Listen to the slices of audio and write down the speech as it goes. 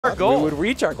our goal. We would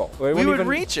reach our goal. We would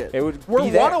reach it.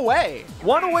 We're one away.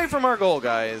 One away from our goal,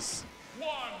 guys.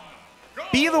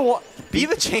 Be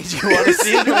the change you want to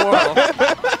see in the world.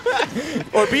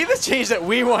 Or be the change that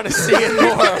we want to see in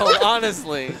the world,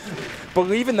 honestly.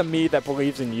 Believe in the me that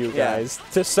believes in you guys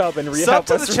to sub and sub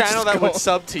to the channel that would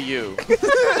sub to you.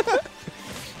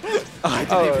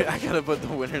 I gotta put the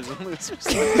winners and losers.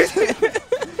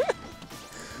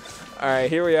 All right,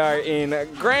 here we are in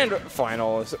grand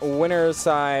finals. Winner's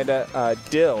side,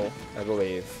 Dill, I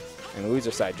believe, and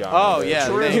loser side, John. Oh yeah,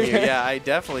 thank you. Yeah, I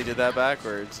definitely did that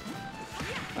backwards.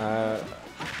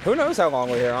 Who knows how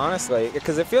long we're here, honestly,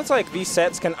 because it feels like these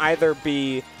sets can either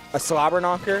be a slobber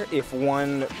knocker if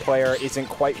one player isn't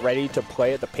quite ready to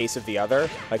play at the pace of the other.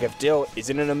 Like if Dill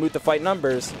isn't in a mood to fight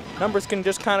Numbers, Numbers can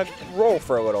just kind of roll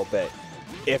for a little bit.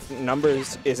 If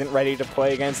Numbers isn't ready to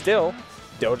play against Dill,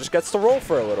 Dill just gets to roll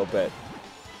for a little bit.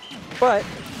 But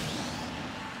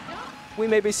we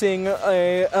may be seeing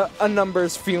a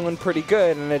Numbers feeling pretty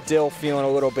good and a Dill feeling a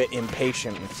little bit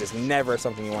impatient, which is never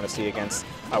something you want to see against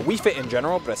Wii Fit in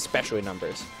general, but especially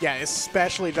Numbers. Yeah,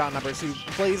 especially John Numbers, who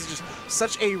plays just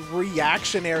such a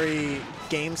reactionary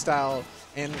game style,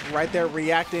 and right there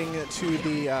reacting to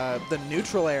the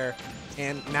neutral air,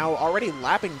 and now already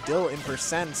lapping Dill in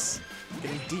percents,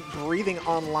 getting deep breathing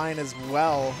online as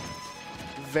well.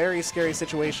 Very scary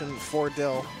situation for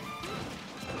Dill.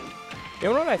 You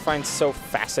know what I find so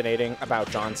fascinating about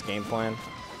John's game plan,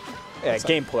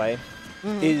 gameplay,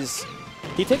 is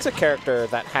he takes a character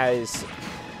that has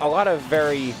a lot of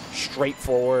very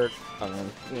straightforward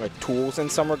like tools in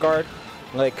some regard,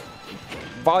 like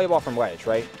volleyball from ledge,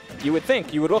 right? You would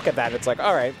think, you would look at that, it's like,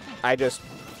 all right, I just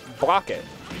block it,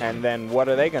 and then what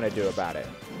are they going to do about it?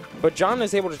 But John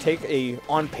is able to take a,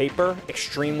 on paper,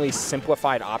 extremely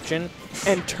simplified option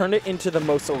and turn it into the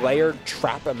most layered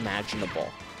trap imaginable.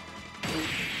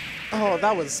 Oh,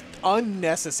 that was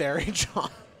unnecessary,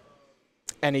 John.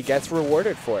 And he gets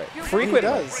rewarded for it frequently. He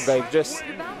does. Like just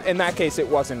in that case, it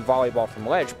wasn't volleyball from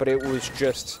ledge, but it was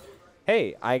just,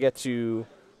 hey, I get to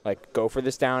like go for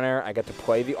this down air. I get to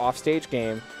play the offstage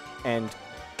game and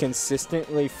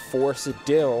consistently force a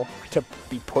Dill to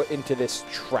be put into this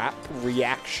trap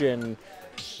reaction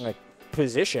like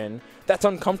position that's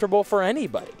uncomfortable for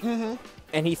anybody.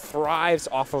 And he thrives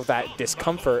off of that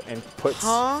discomfort and puts.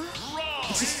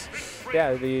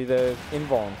 Yeah, the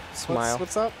invuln smile.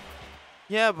 What's up?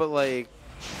 Yeah, but like,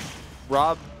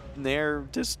 Rob Nair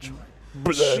just.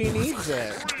 She needs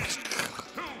it.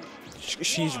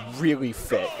 She's really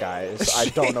fit, guys. I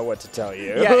don't know what to tell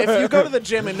you. Yeah, if you go to the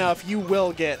gym enough, you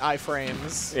will get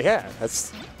iframes. Yeah,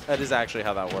 that is actually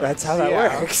how that works. That's how that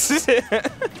works.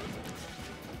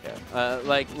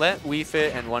 Like, let Wii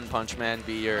Fit and One Punch Man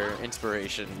be your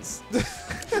inspirations.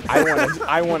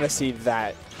 I want to see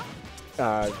that.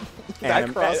 I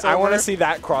want to see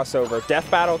that crossover. Death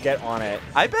Battle, get on it.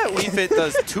 I bet Wii Fit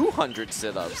does 200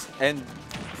 sit-ups and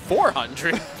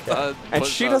 400. And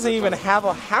she doesn't even have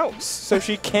a house, so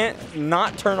she can't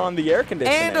not turn on the air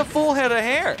conditioning. And a full head of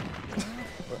hair.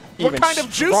 What kind of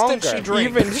juice did she drink?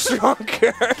 Even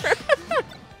stronger.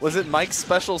 Was it Mike's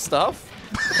special stuff?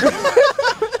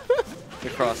 The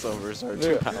crossovers are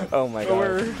too powerful. Oh my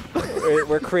god.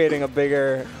 We're creating a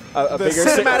bigger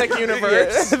cinematic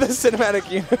universe. Yeah, the cinematic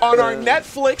universe. On our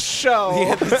Netflix show.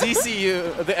 Yeah, the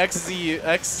ZCU, the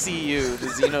XCU, the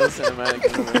Xeno cinematic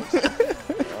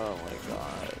universe. Oh my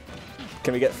god.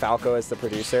 Can we get Falco as the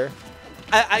producer?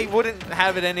 I wouldn't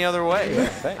have it any other way.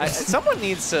 Yeah, someone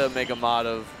needs to make a mod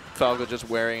of Falco just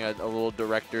wearing a little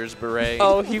director's beret.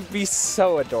 Oh, he'd be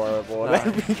so adorable.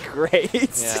 That'd be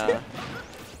great. Yeah.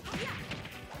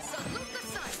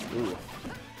 Ooh.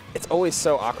 It's always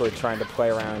so awkward trying to play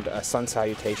around a Sun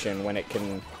Salutation when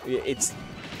it's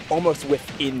almost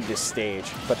within the stage.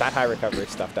 But that high recovery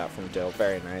stuffed out from Dill,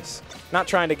 very nice. Not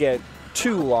trying to get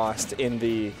too lost in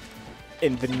the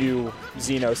new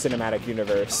Xeno cinematic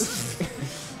universe.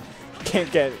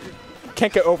 Can't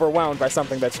get overwhelmed by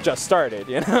something that's just started,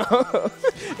 you know?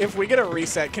 If we get a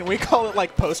reset, can we call it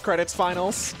like post-credits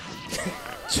finals?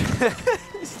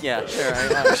 Yeah,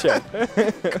 sure. Sure.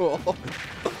 Cool.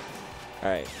 All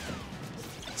right.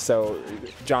 So,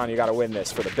 John, you got to win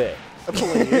this for the bit.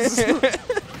 Please.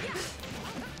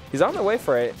 He's on the way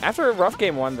for it. After a rough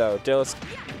game one, though, Dill's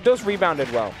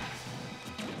rebounded well.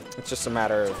 It's just a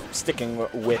matter of sticking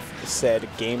with said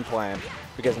game plan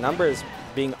because Numbers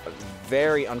being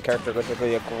very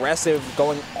uncharacteristically aggressive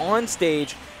going on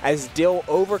stage as Dill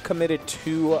overcommitted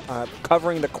to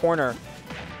covering the corner.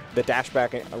 The dash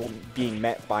back being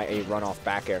met by a runoff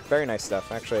back air. Very nice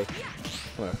stuff, actually.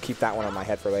 I'm gonna keep that one on my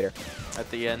head for later. At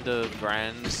the end of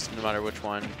Grands, no matter which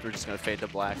one, we're just going to fade to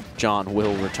black. John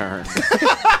will return.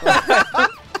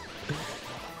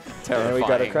 And we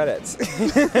go to credits.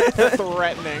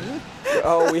 Threatening.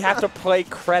 Oh, we have to play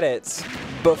credits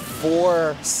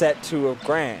before set 2 of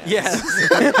Grand. Yes.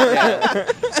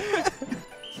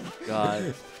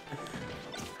 God.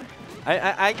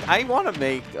 I want to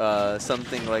make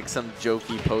something like some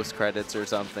jokey post credits or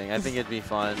something. I think it'd be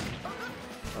fun.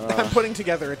 I'm putting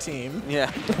together a team.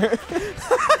 Yeah.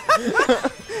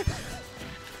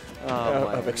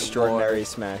 Of extraordinary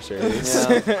smashers.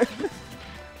 Yeah.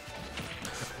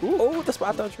 Ooh, oh, the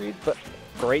spot dodge read, but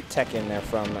great tech in there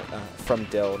from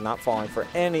Dill, not falling for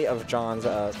any of John's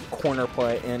corner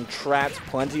play and traps.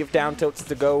 Plenty of down tilts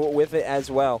to go with it as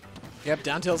well. Yep,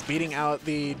 down tilt's beating out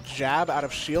the jab out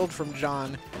of shield from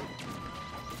John.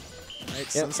 Right,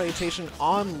 Sun Salutation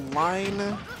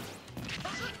online.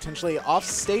 Potentially off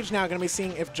stage now. Going to be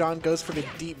seeing if John goes for the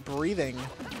deep breathing.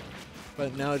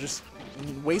 But no, just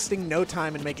wasting no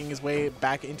time and making his way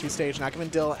back into stage. Not giving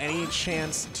Dill any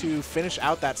chance to finish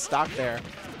out that stock there.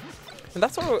 And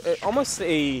that's almost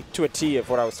to a T of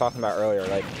what I was talking about earlier.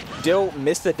 Like, Dill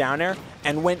missed the down air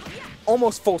and went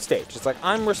almost full stage. It's like,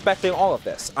 I'm respecting all of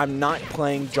this. I'm not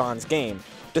playing John's game.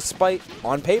 Despite,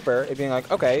 on paper, it being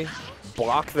like, okay,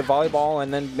 block the volleyball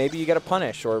and then maybe you get a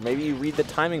punish or maybe you read the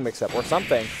timing mix-up or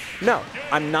something. No,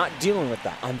 I'm not dealing with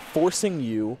that. I'm forcing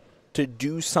you to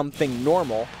do something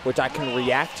normal, which I can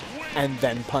react and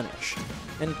then punish.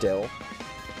 And Dill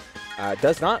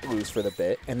does not lose for the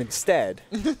bit and instead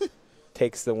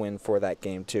takes the win for that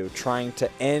game too, trying to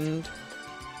end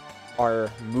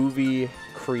our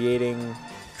movie-creating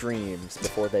dreams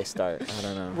before they start. I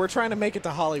don't know. We're trying to make it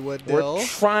to Hollywood, Dill. We're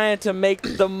trying to make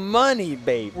the money,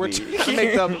 baby. We're trying to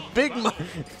make the big money.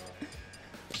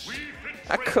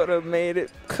 I could have made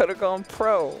it. Could have gone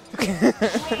pro.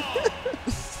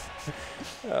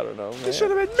 I don't know, man. It should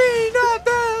have been me, not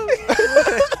them.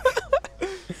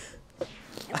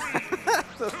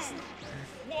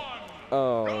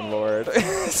 Oh, Lord.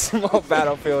 Small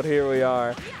battlefield, here we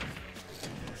are.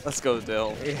 Let's go,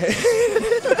 Dill.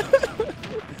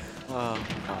 Oh,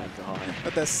 my God.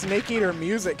 But the Snake Eater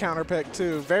music counterpick,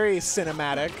 too. Very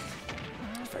cinematic.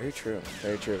 Very true.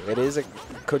 Very true. It is a...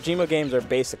 Kojima games are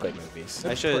basically movies.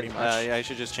 I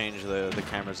should just change the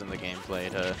cameras in the gameplay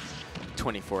to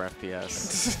 24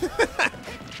 FPS.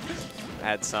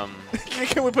 Add some.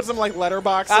 Can we put some like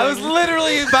letterboxing? I was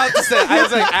literally about to say. I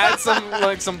was like, add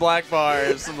some black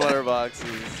bars, some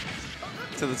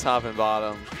letterboxes to the top and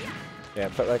bottom. Yeah,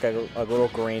 put like a little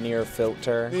grainier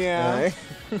filter. Yeah.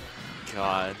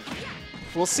 God.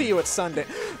 We'll see you at Sunday.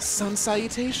 Sun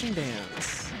Salutation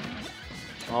Dance.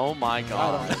 Oh my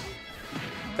God.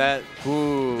 That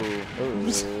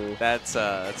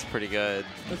that's pretty good.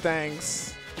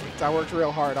 Thanks. I worked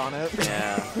real hard on it.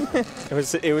 Yeah.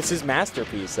 It was his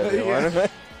masterpiece, everyone. Yeah.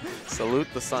 Salute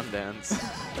the Sundance.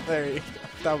 There you go.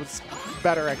 That was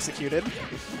better executed.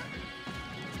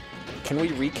 Can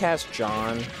we recast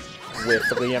John with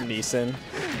Liam Neeson?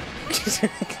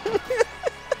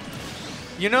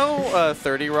 You know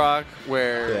 30 Rock,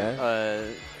 where Yeah.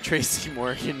 Tracy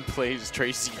Morgan plays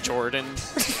Tracy Jordan,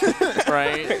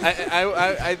 right?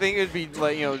 I think it'd be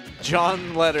like, you know,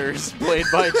 John Letters played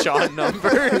by John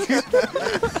Numbers.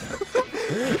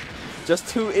 Just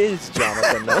who is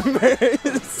Jonathan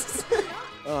Numbers?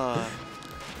 Oh,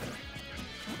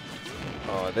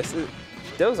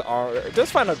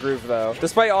 Those final groove though.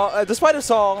 Despite us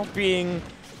all being,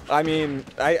 I mean,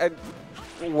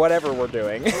 whatever we're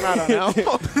doing. I don't know.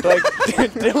 Like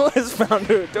Dill has found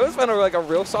like a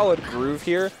real solid groove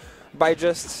here by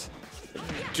just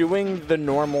doing the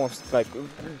normal, like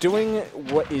doing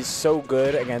what is so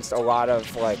good against a lot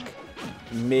of like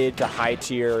mid to high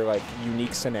tier like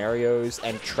unique scenarios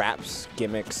and traps,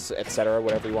 gimmicks, etc.,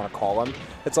 whatever you want to call them.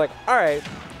 It's like, all right,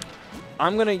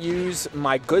 I'm gonna use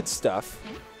my good stuff,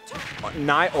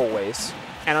 not always,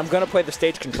 and I'm gonna play the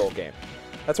stage control game.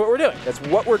 That's what we're doing. That's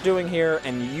what we're doing here,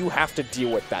 and you have to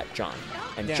deal with that, John.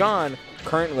 And yeah. John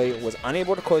currently was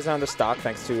unable to close down the stock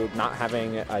thanks to not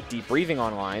having deep breathing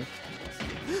online,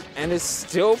 and is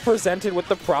still presented with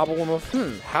the problem of,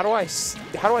 how do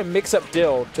I mix up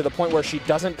Dill to the point where she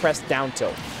doesn't press down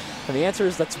tilt? And the answer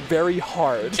is that's very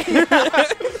hard.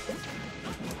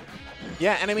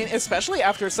 Yeah, and I mean, especially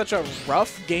after such a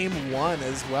rough game one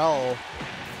as well.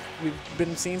 We've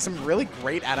been seeing some really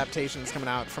great adaptations coming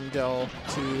out from Dill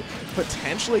to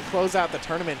potentially close out the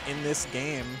tournament in this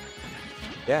game.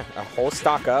 Yeah, a whole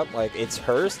stock up. Like, it's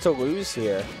hers to lose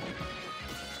here.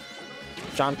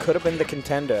 John could have been the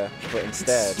contender, but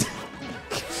instead,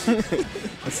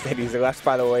 he's left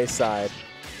by the wayside.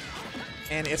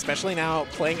 And especially now,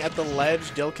 playing at the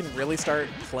ledge, Dill can really start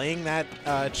playing that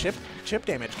chip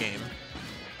damage game.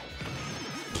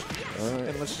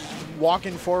 And let's just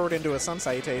walking forward into a Sun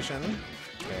Salutation.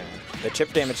 Yeah. The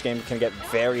chip damage game can get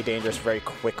very dangerous very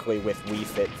quickly with Wii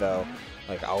Fit, though.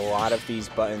 Like, a lot of these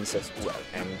buttons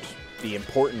and the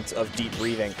importance of deep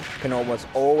breathing can almost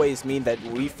always mean that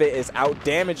Wii Fit is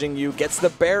out-damaging you, gets the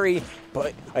berry,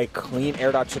 but a clean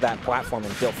air dodge to that platform,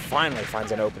 and Dill finally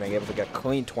finds an opening, able to get a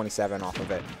clean 27 off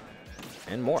of it.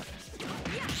 And more.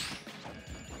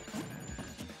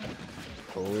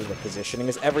 Oh, the positioning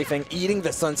is everything. Eating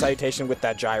the Sun Salutation with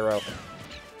that gyro.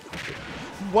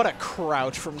 What a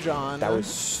crouch from John. That was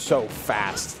so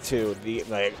fast, too.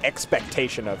 The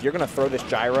expectation of, you're going to throw this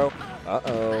gyro.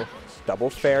 Uh-oh.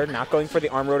 Double fair, not going for the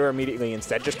arm rotor immediately.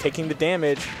 Instead, just taking the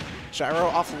damage.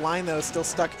 Gyro offline, though, still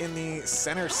stuck in the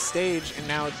center stage. And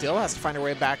now Dill has to find her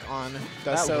way back on.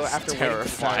 Does so after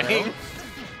terrifying.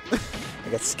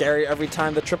 It gets scary every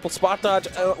time the triple spot dodge,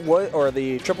 or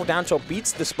the triple down tilt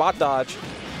beats the spot dodge.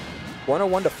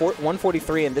 101 to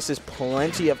 143, and this is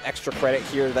plenty of extra credit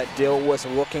here that Dill was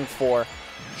looking for.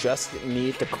 Just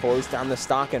need to close down the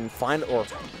stock and find, or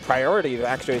priority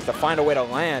actually is to find a way to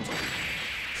land.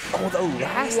 Oh, the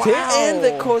last hit, and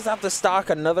they close out the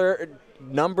stock. Another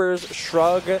numbers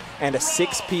shrug and a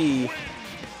 6P.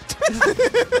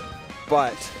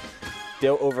 But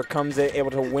Dill overcomes it,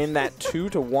 able to win that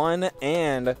 2-1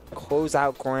 and close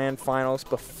out grand finals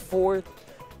before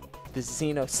the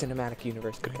Xeno cinematic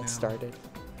universe could get started.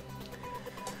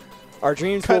 Our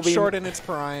dreams will be short in its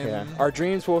prime. Yeah, our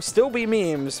dreams will still be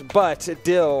memes, but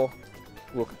Dill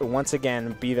will once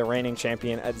again be the reigning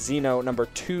champion at Xeno number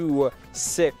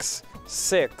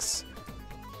 266.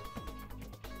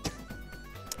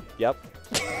 Yep.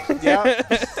 Yeah.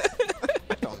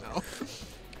 I don't know.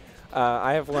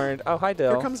 I have learned. Oh, hi,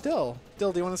 Dill. Here comes Dill.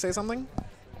 Dill, do you want to say something?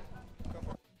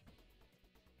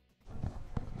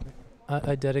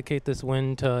 I dedicate this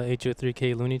win to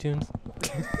Ho3K Looney Tunes.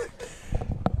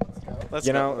 Let's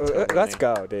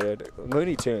go, dude.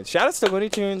 Looney Tunes. Shoutouts to Looney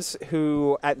Tunes,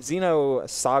 who at Xeno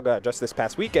Saga just this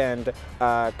past weekend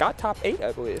got top 8,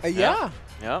 I believe. Yeah.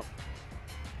 Yep.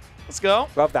 Let's go.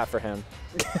 Love that for him.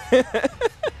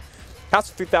 House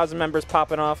of 3,000 members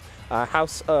popping off.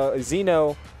 House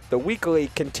Xeno, the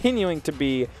weekly, continuing to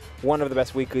be one of the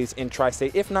best weeklies in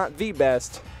Tri-State, if not the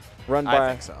best. Run by, I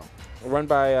think so. Run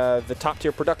by the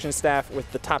top-tier production staff with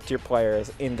the top-tier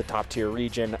players in the top-tier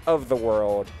region of the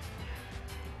world.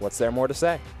 What's there more to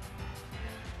say?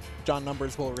 John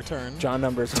Numbers will return. John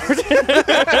Numbers will return.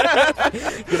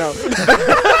 You know.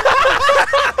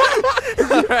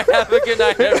 All right, have a good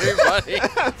night, everybody.